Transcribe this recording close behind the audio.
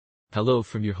Hello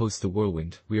from your host the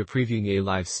Whirlwind. We are previewing a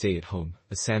live stay at home,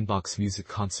 a Sandbox music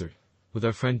concert, with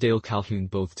our friend Dale Calhoun,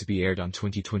 both to be aired on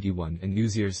 2021 and New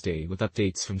Year's Day, with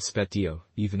updates from Sped Deo,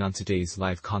 even on today's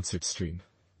live concert stream.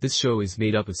 This show is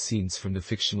made up of scenes from the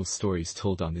fictional stories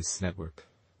told on this network,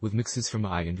 with mixes from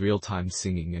I and real-time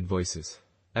singing and voices.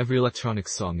 Every electronic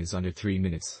song is under 3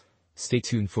 minutes. Stay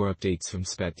tuned for updates from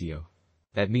Sped Deo.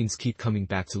 That means keep coming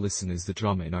back to listen as the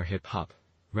drama in our hip-hop,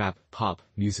 rap, pop,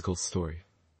 musical story.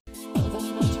 Makes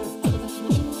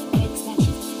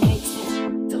sense.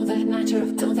 So that matter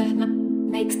of so that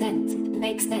makes sense.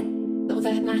 Make sense.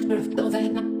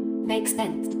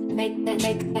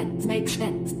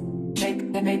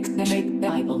 Make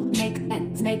Bible. Make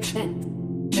sense. Make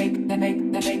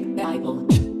Bible.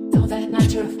 So that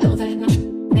matter of so that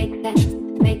make sense.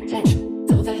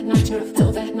 So that matter of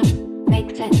so that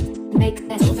make sense.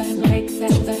 So that makes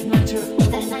sense. So that matter of so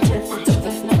that matter of fact. So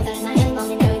that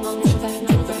going on. So that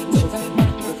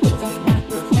matter of so that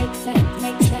matter of makes sense.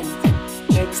 Makes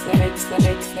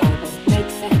Bible.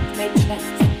 Makes sense. Makes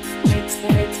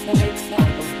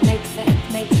Bible. Makes sense.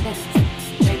 Makes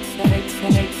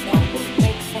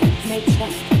Bible. Makes Bible.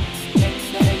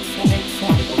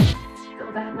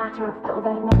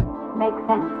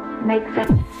 Makes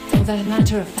sense. So that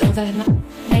matter of so that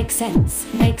makes sense.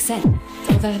 So that matter of so that makes sense.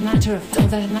 So that matter of so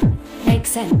that makes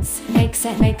sense. Makes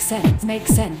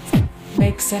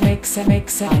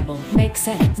Bible. Makes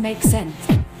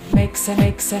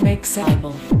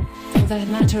Bible. So that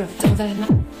matter of so that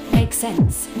makes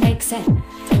sense.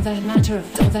 So that matter of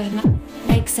so that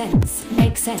makes sense.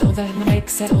 So that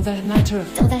makes sense. So that matter of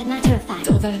So that matter of fact.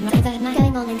 So that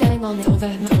going on. So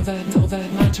that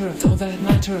matter of so that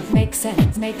matter of makes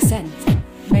sense. Makes Bible.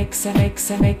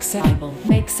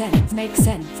 Makes sense. Makes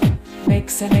Bible.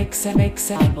 Makes sense. Makes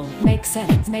Bible. Makes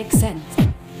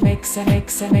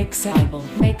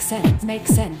sense.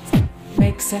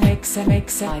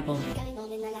 Bible.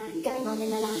 Going on in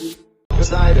the line.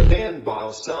 Side of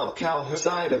Sandbox, some Calhoun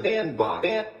side of Sandbox,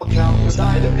 Calhoun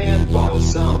side of Sandbox,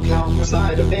 some Calhoun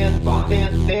side of Sandbox,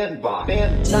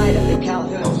 Side of the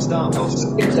Calhoun. some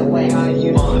Here's a way I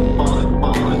use on,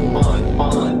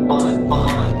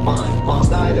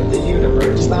 side of the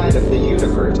universe, side of the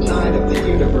universe, side of the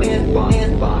universe,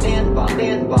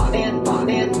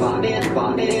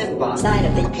 Side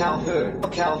of the Calhoun,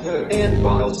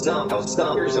 Sandbox, some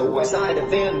here's a way, side of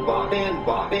Sandbox,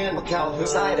 Calhoun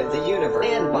side of the universe,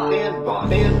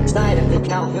 Side of the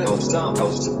Calhoun. some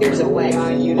Here's a way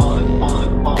I use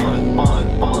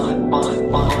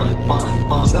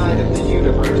side of the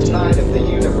universe, side of the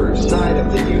universe, side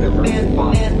of the universe,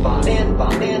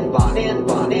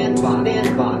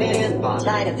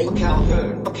 Side of the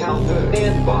Calhoun,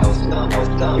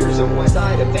 here's a west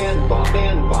side of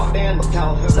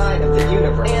Calhoun, side of the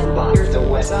universe, here's the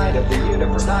west side of the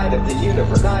universe, side of the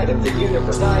universe, side of the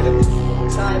universe, side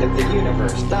of the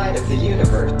universe, side of the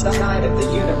universe, side of the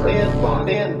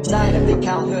universe, Side of the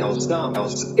Calhoun.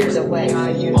 Here's a way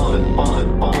I use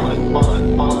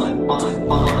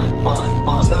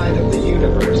side of the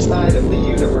universe, side of the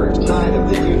universe, side of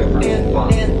the universe,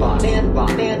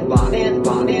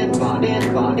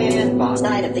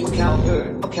 Side of the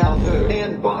Calhoun,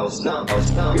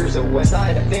 here's a west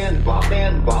side of Calhoun,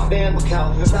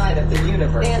 Side of the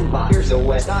universe. here's a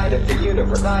west side of the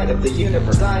universe, side of the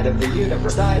universe, side of the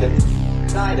universe, side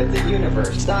of the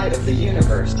universe, side of the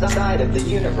universe, side of the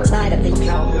universe, Side of the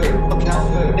Calhoun,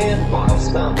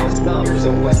 here's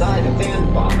a west side of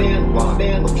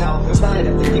Calhoun, side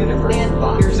of the universe,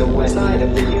 here's a west side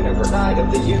of the universe, side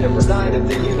of the universe, side of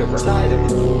the universe, side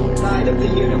of the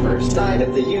universe, side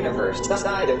of the universe,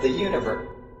 side of the universe.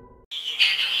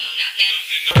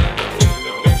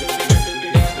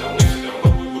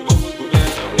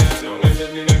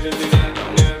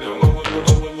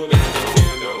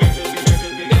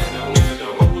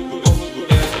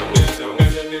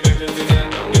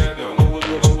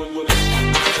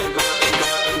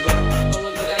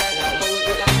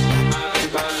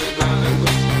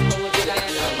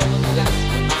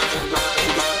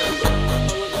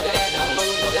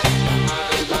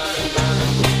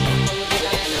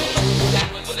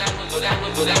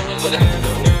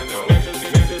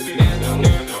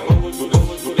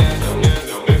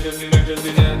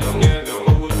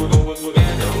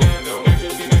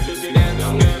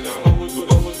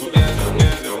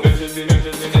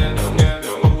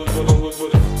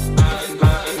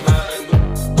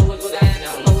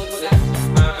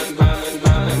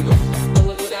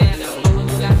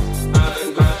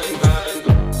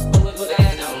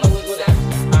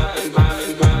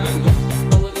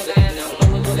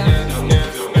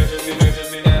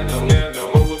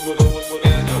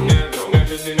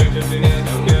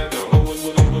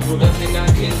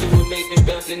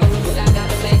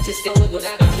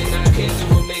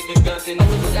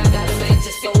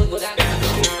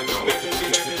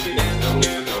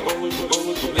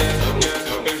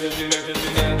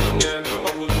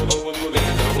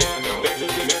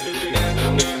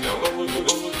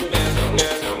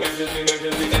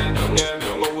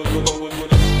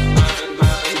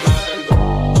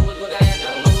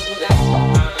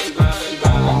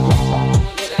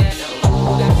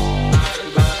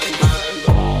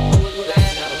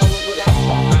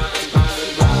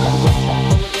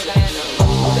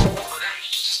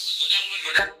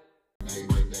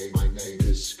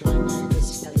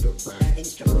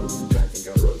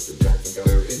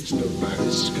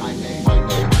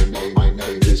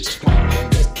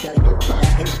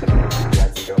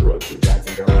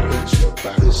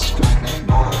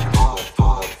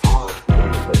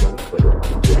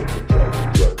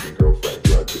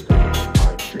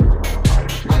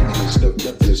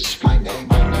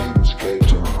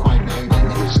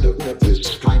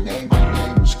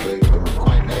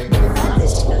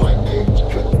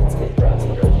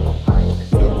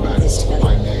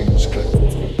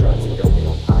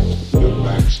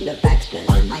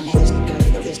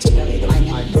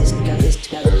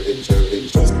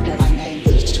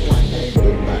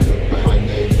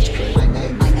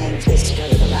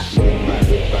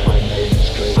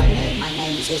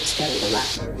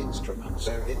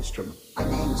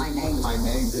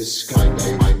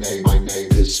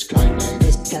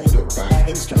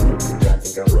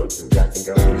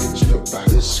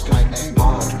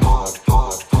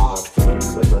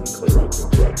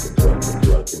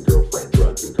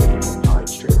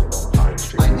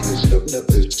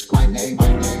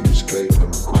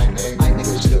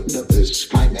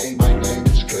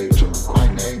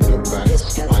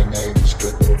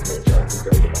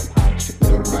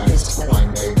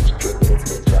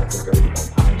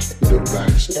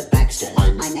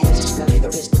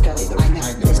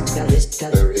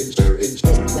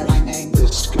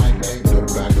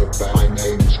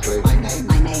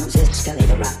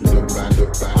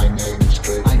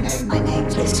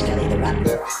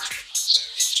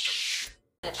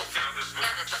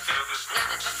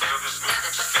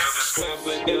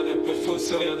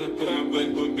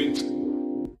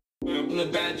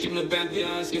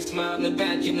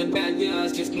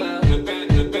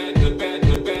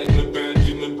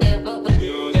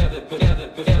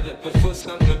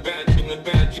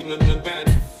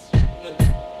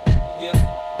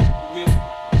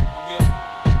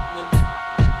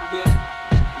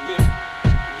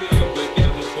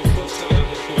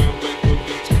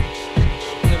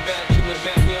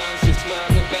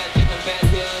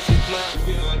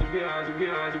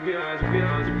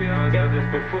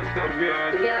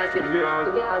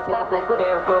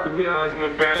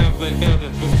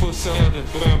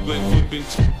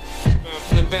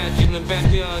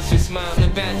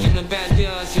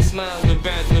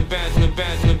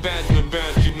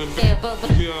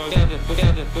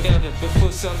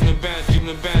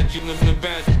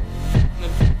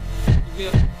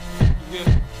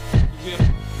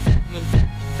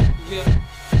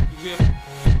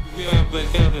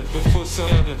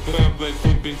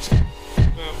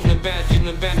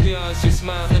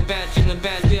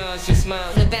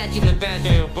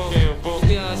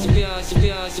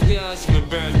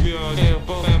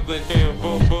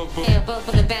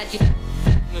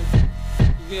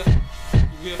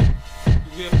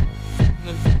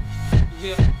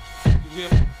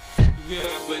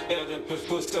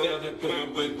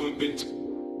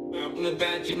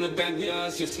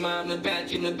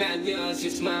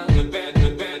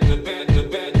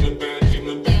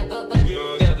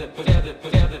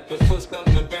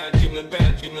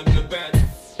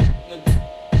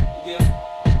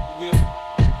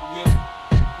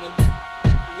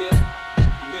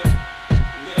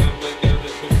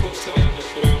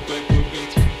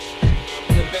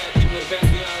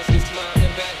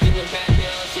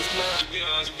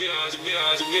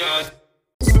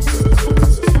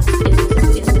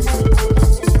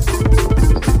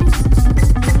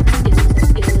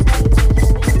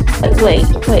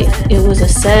 Wait, it was a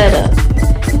setup.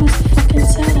 It was a fucking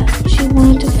setup. She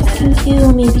wanted to fucking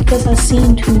kill me because I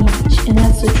seen too much, and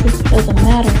that's the truth of the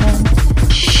matter, man.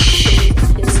 Shh.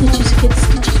 Snitches get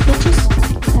stitches, bitches.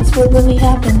 That's what really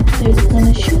happened. They were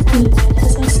gonna shoot me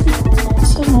as I sleep.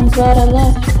 So I'm glad I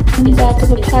left in the back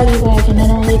of a paddy wagon,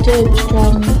 and all they did was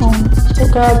drive me home.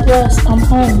 So God bless, I'm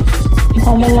home. I'm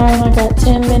home alone. I got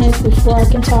 10 minutes before I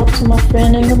can talk to my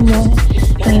friend in the morning.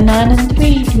 Between 9 and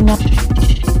 3, do not.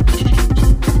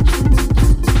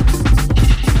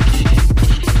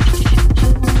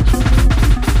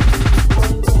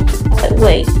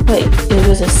 Wait, it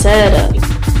was a setup. It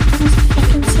was a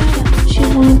fucking setup. She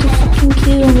wanted to fucking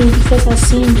kill me because I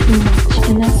seen too much,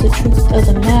 and that's the truth of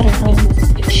the matter,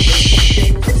 homie. Shh.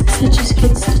 Snitches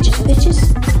get stitches, bitches.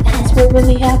 That's what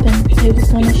really happened. They were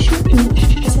gonna shoot me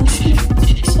as I sleep.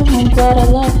 So I'm glad I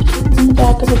left in the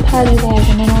back of a paddy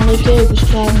wagon, and all they did was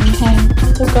drive me home.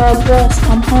 So God bless,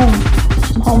 I'm home.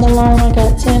 I'm home alone. I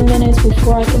got 10 minutes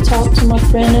before I can talk to my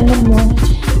friend in the morning.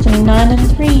 Between 9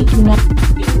 and 3, do not.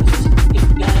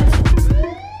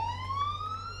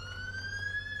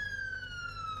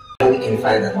 We can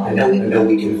find them. I know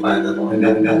we can find them. I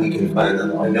know we can find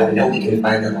them. I know we can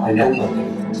find them. I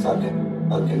know something.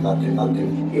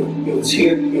 It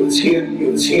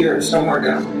was here, somewhere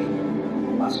down.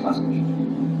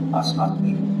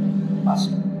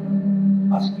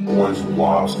 The ones who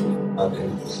lost.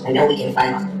 I know we can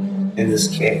find In this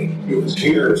cave. It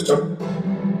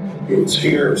was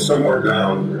here, somewhere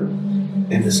down here.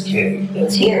 In this cave. It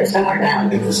was here somewhere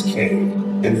down. In this cave.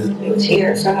 It was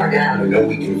here somewhere I down. know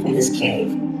we can. In this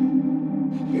cave.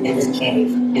 In this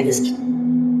cave. In this.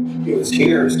 It was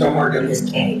here, somewhere In down. this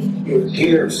cave. It was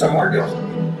here, somewhere down.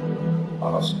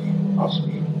 I'll speak.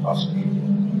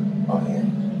 Oh yeah.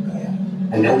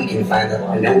 I know we can find them.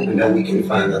 I know we can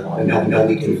find them. I know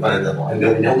we can find them. I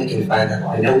know we can find them.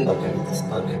 I know we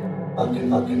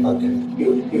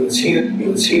It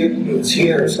was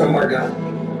here, somewhere down.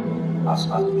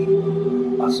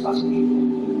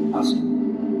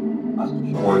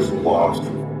 The ones who lost.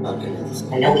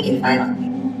 I know we can find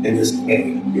them. In this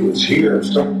cave. It was here,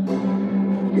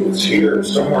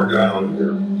 somewhere down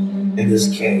here. In this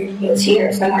cave. It was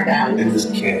here somewhere down. In this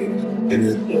cave.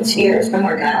 It was here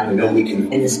somewhere I down. know we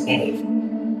can. In this cave.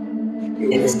 In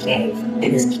this cave.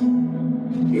 In this.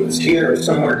 It was here,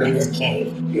 somewhere In down. this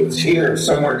cave. It was here,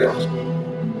 somewhere down.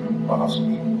 I'll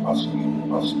speak.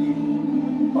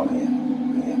 Oh yeah.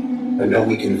 I know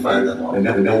we can find them. I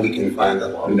know we can find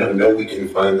them. I know we can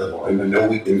find them. I know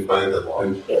we can find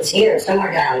them. It was here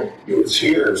somewhere down. It was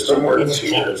here, somewhere. In this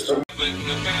cave.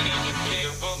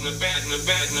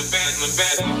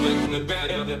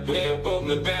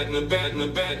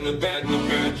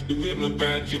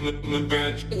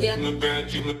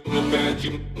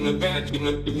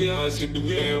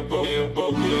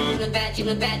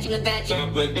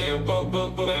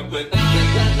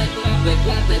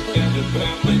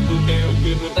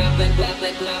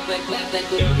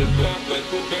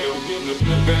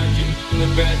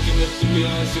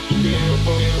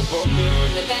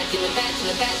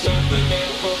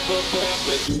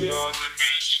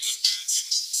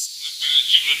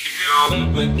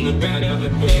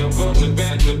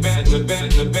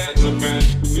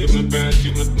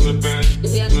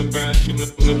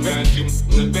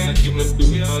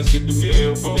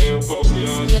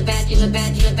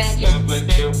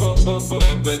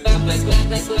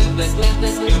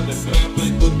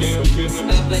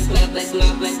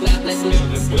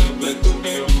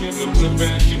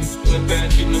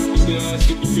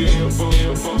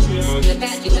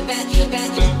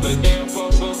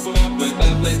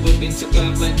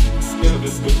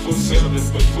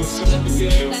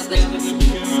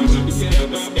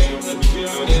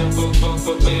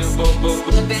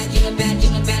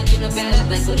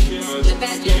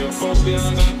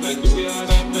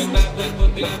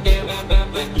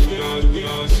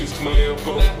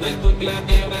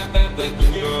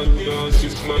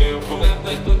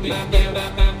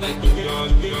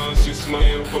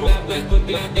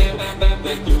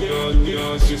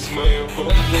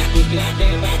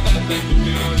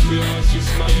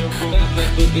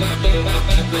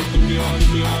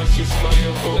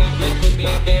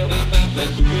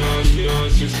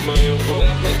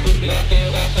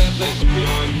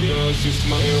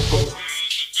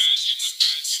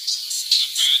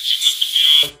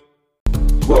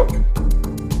 Look,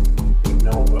 we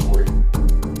know what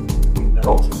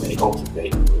we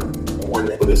cultivate when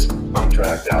they put this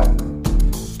contract out.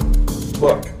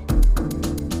 Look,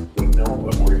 we know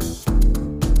what we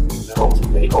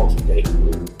cultivate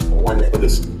when they put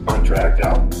this contract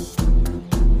out.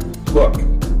 Look,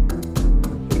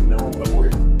 we know what we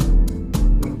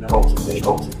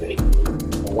cultivate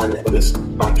when they put this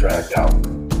contract out.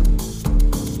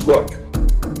 Look,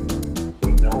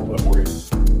 we know what we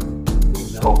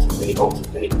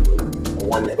cultivate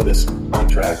when they put this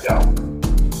contract out.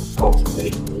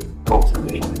 Cultivate,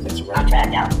 it's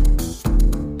contract out.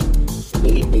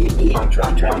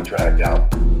 Contract out.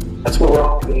 That's what we're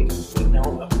all needing. We know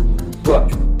them.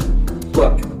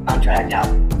 Look, contract out.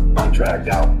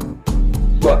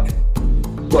 Look,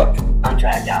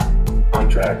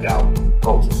 contract out.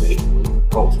 Cultivate,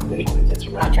 it's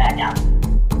contract out.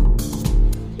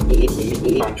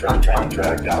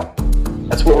 Contract out.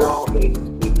 That's what we're all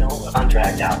needing. We know them.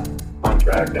 Contract out.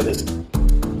 Is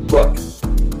look.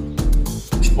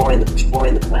 Exploring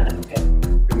the planet, okay?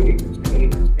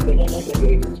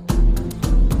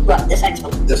 Look, this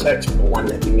expo one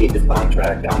that we need to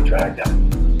contract out.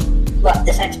 Look,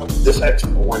 this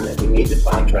expo one that we need to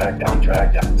contract out.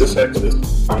 This expo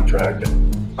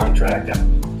contract out.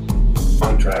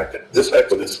 This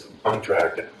expo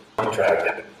contract out.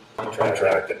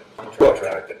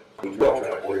 We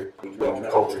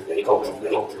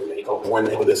cultivate when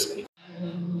they put this.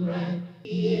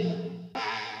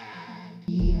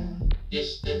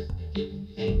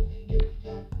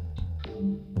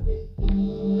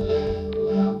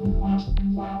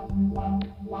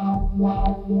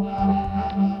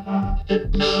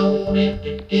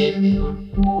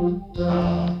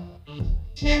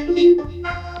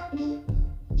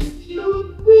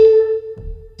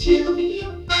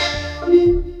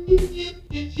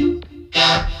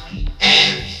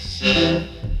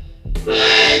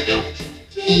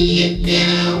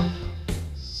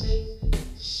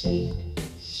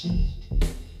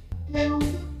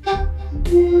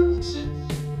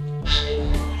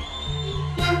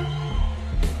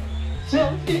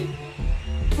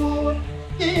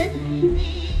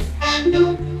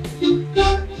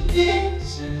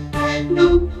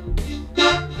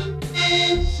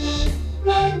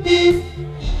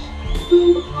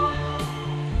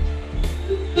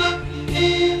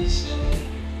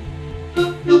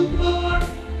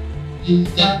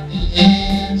 You've got the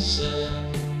answer.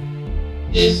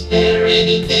 Is there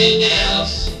anything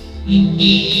else we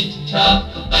need to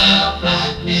talk about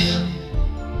right now?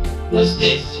 Was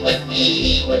this what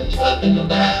we were talking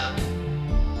about?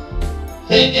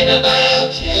 Thinking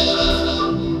about you.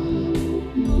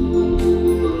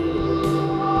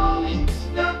 It's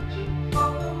not too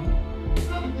far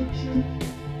from the truth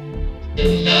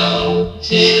to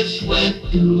notice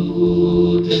what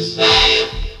you desire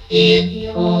in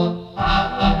your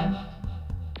heart.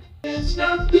 There's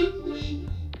nothing we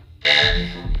can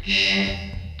forget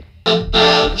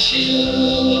about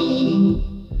you.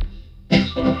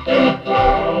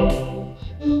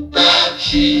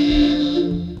 About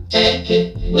you. Take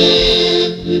it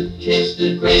with a kiss,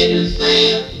 the greatest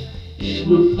thing it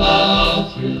will fall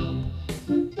through.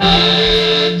 The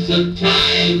times of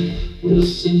time we'll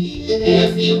see it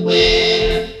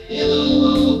everywhere.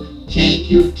 You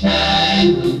take your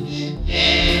time, we'll get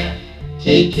there.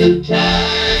 Take your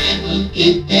time, we'll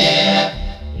get there.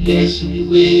 Yes, we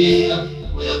will,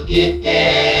 we'll get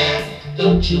there.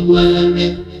 Don't you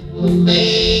worry, we'll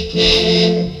make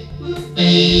it, we'll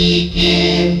make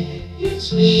it.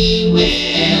 Yes, we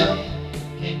will.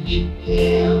 Can you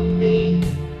hear me?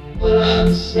 What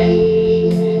I'm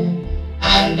saying?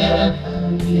 I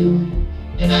love you,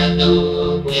 and I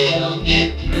know we'll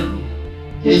get through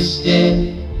this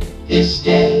day, this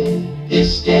day,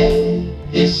 this day,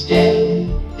 this day,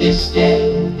 this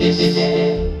day, this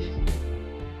day.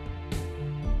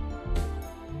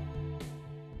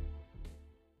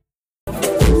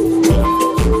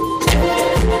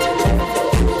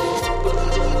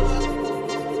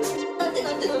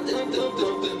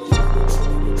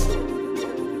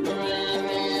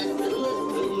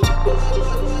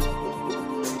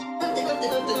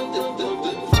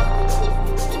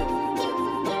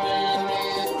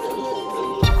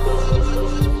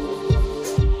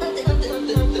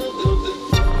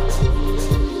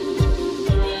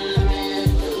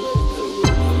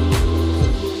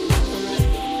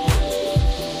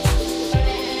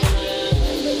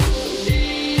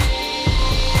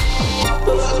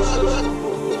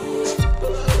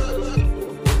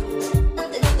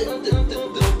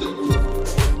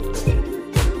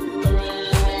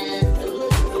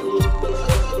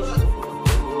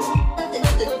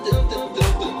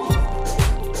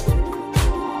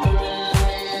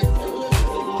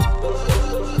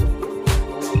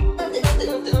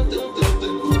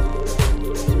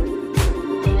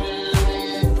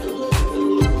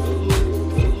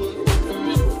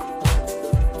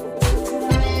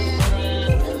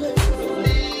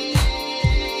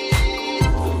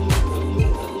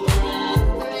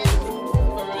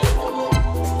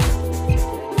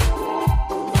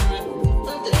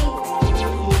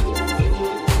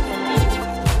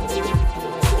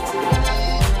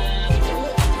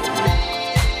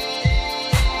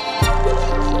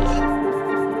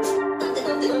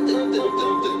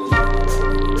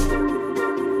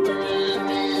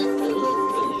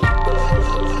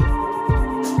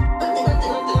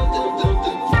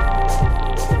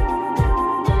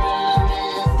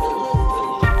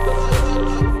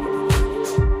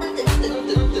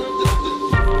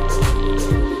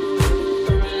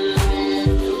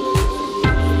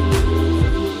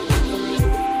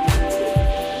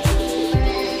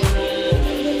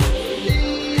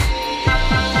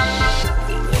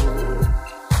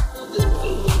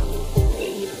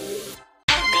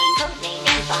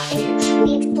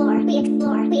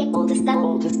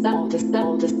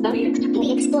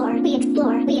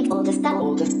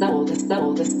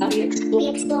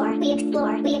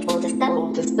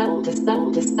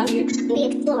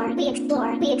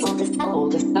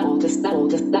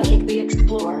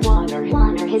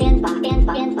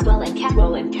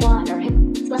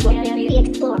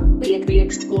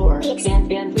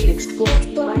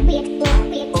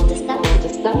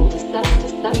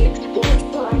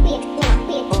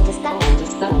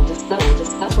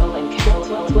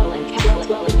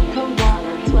 Come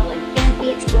on,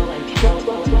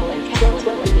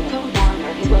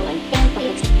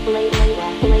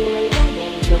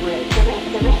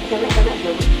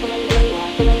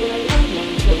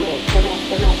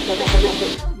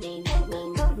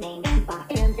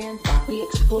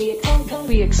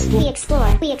 we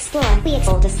explore, we explore, we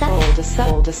explore the soul, the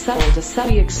soul, the soul, the soul,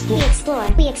 we explore, we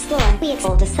explore, we explore, we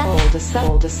explore the soul, the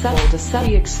soul, the soul, the soul,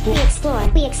 we explore, we explore,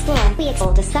 we explore, we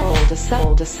explore the soul, the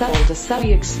soul, the soul, the soul,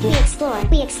 we explore, we explore,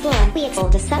 we explore, we explore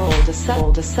the soul, the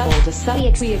soul, the soul, the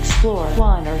soul, we explore,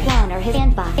 one or his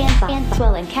and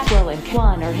swell and cap,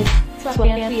 one or his.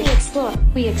 We explore,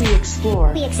 we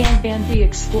explore, we explore, we explore, we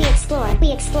explore,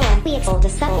 we explore, we explore the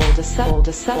soul, the soul,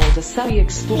 the soul, the soul, we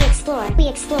explore, we explore, we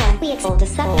explore, we explore the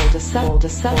soul, the soul, the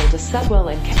soul, the soul, swell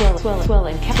and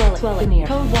near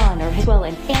code one or his swell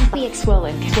and we swell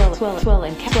and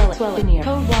near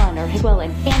code one or his swell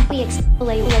and we explore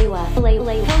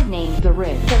code name the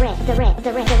rig, the rig, the rig,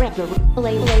 the rig, the rig, the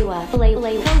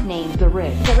code name the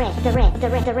rig, the rig, the rig, the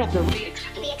rig, the rig, the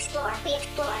we explore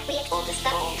the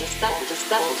soul, the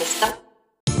soul, the soul.